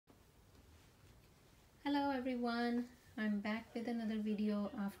Hello everyone, I'm back with another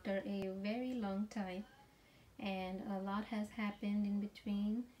video after a very long time, and a lot has happened in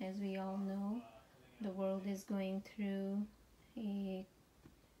between. As we all know, the world is going through a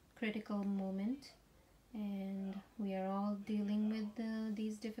critical moment, and we are all dealing with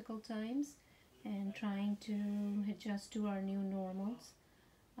these difficult times and trying to adjust to our new normals.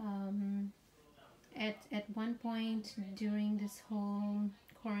 Um, at one point during this whole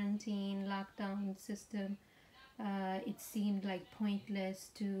quarantine lockdown system, it seemed like pointless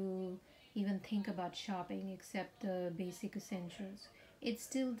to even think about shopping except the basic essentials. It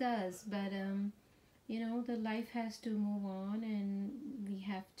still does, but the life has to move on, and we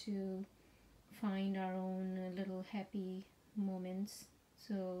have to find our own little happy moments.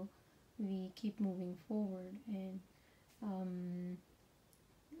 So we keep moving forward, and um,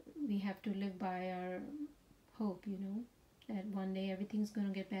 we have to live by our hope, that one day everything's going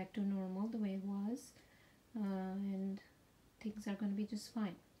to get back to normal the way it was, and things are going to be just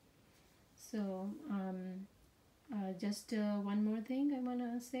fine. So, just one more thing I want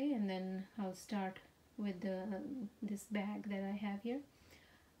to say, and then I'll start with this bag that I have here.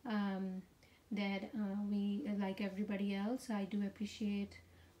 That we, like everybody else, I do appreciate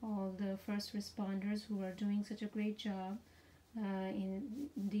all the first responders who are doing such a great job in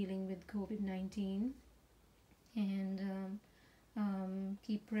dealing with COVID-19, and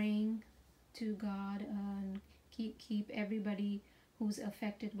keep praying to God, and keep everybody who's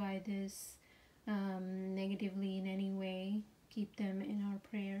affected by this negatively in any way, keep them in our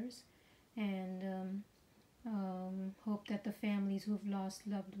prayers, and hope that the families who've lost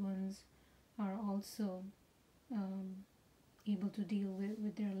loved ones are also um, able to deal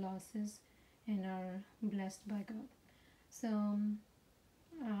with their losses and are blessed by God. So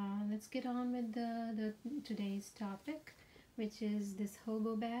let's get on with the today's topic, which is this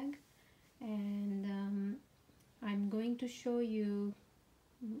hobo bag. And I'm going to show you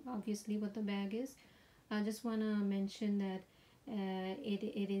obviously what the bag is. I just want to mention that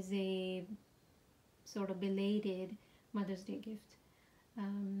it is a sort of belated Mother's Day gift,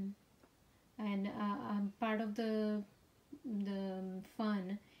 and part of the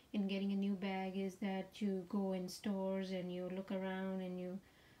fun in getting a new bag is that you go in stores and you look around, and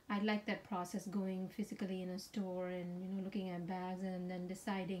I like that process, going physically in a store and looking at bags and then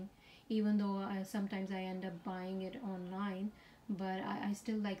deciding, even though sometimes I end up buying it online, but I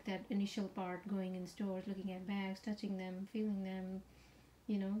still like that initial part, going in stores, looking at bags, touching them, feeling them,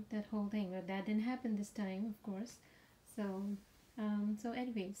 that whole thing. But that didn't happen this time, of course. So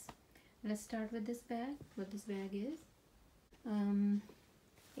anyways, let's start with this bag. What this bag is.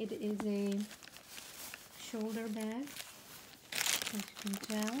 It is a shoulder bag, as you can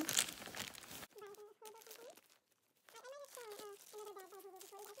tell.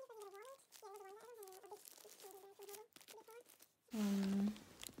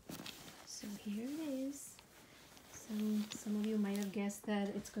 So here it is. Some of you might have guessed that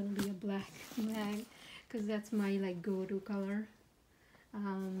it's going to be a black bag, because that's my go-to color.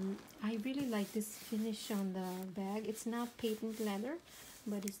 I really like this finish on the bag. It's not patent leather,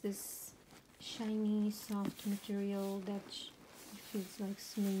 but it's this shiny, soft material that feels like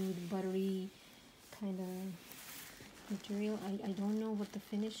smooth, buttery kind of material. I don't know what the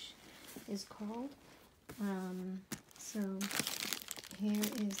finish is called. So here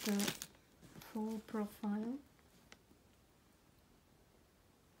is the full profile.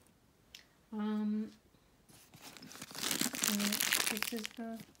 So this is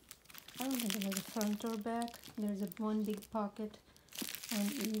I don't think it has a front or back. There's one big pocket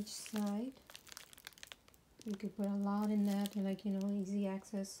on each side. You could put a lot in that, easy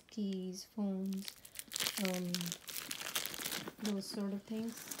access, keys, phones, those sort of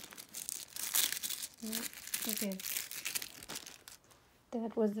things. Yeah. Okay.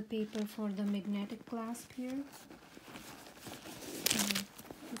 That was the paper for the magnetic clasp here.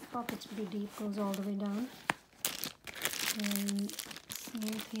 This pocket's pretty deep, goes all the way down. And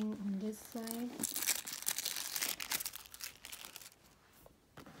same thing on this side.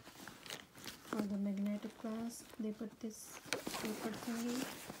 For the magnetic clasp, they put this paper thingy,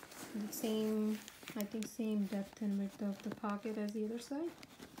 the same, I think same depth and width of the pocket as the other side.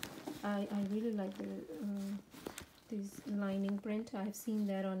 I really like this lining print. I've seen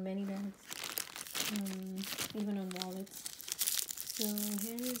that on many bags, even on wallets. So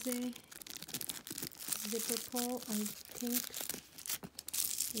here is a zipper pull. I think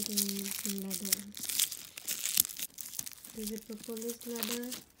it is leather. The zipper pull is leather,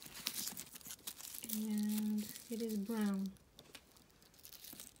 and it is brown,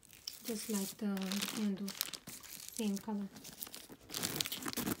 just like the handle, same color.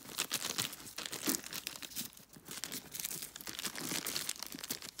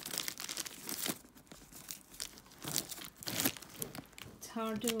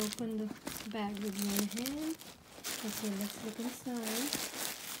 hard to open the bag with one hand. Okay, let's look inside.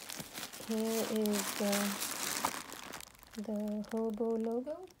 Here is the Hobo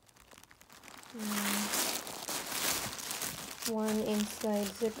logo. One inside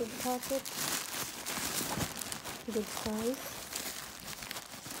zipper pocket, good size,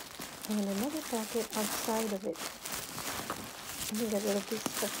 and another pocket outside of it. Let me get rid of this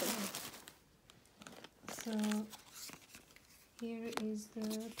stuff. So here is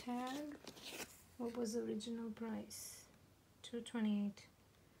the tag. What was the original price? $228.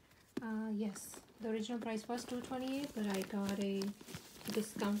 Yes, the original price was $228, but I got a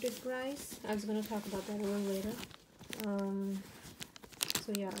discounted price. I was going to talk about that a little later.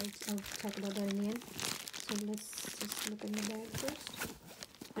 So yeah, I'll talk about that in the end. So let's just look in the bag first.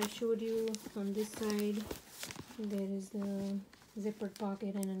 I showed you on this side there is the zippered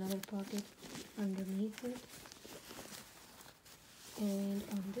pocket and another pocket underneath it, and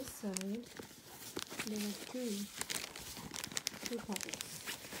on this side there are two pockets,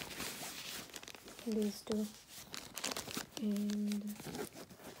 these two, and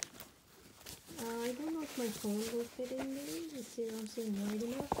I don't know if my phone will fit in there. Let's see, I don't seem wide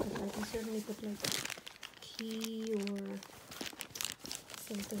enough, but I can certainly put like a key or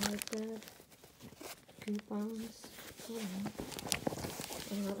something like that, coupons, a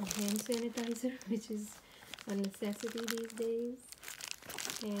hand sanitizer, which is a necessity these days,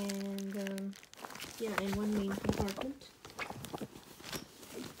 and yeah, and one main compartment.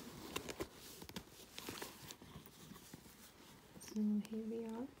 So here we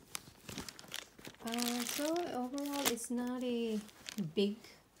are. So overall it's not a big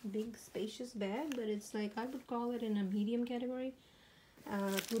spacious bag, but it's like, I would call it in a medium category.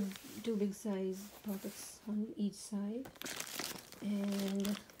 Two big size pockets on each side,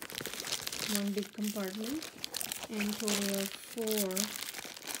 and one big compartment, and total of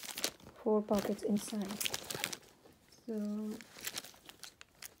four pockets inside. So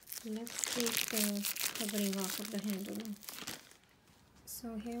let's take the covering off of the handle now.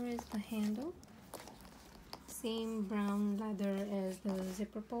 So here is the handle, same brown leather as the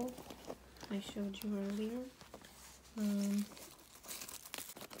zipper pull I showed you earlier.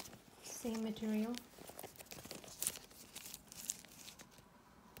 Same material.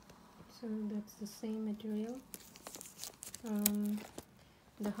 So that's the same material.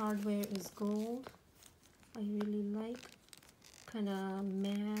 The hardware is gold. I really like kind of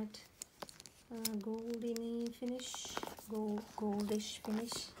matte goldy finish, goldish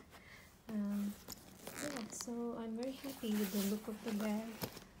finish. Yeah, so I'm very happy with the look of the bag,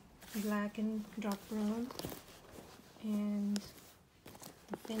 black and dark brown, and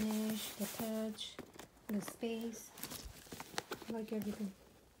the finish, the touch, the space, I like everything.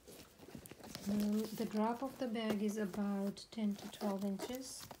 The drop of the bag is about 10 to 12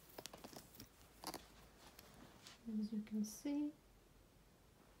 inches, as you can see.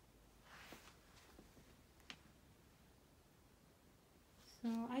 So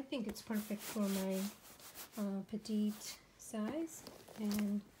I think it's perfect for my petite size,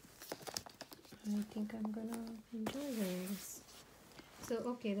 and I think I'm gonna enjoy wearing this. So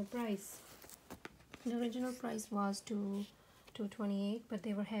okay, the price. The original price was $228, but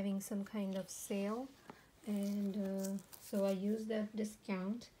they were having some kind of sale, and so I used that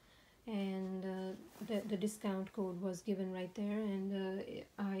discount, and the discount code was given right there, and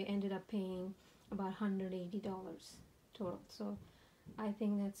I ended up paying about $180 total. So I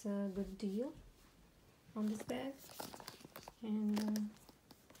think that's a good deal on this bag, and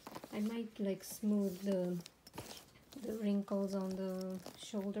I might like smooth the wrinkles on the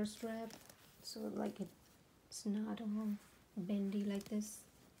shoulder strap, so like it's not all bendy like this.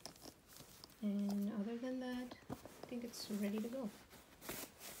 And other than that, I think it's ready to go.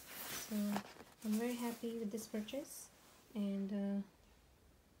 So I'm very happy with this purchase, and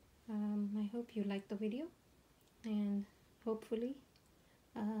I hope you liked the video, and hopefully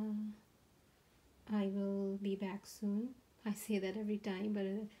I will be back soon. I say that every time, but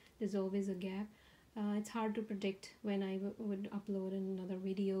there's always a gap. It's hard to predict when I would upload another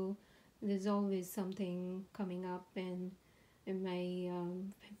video. There's always something coming up and in my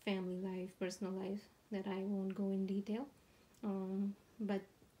family life, personal life, that I won't go in detail. But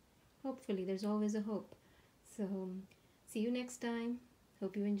hopefully there's always a hope. So see you next time.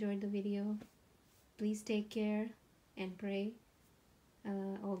 Hope you enjoyed the video. Please take care and pray.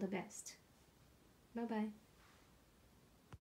 All the best. Bye bye.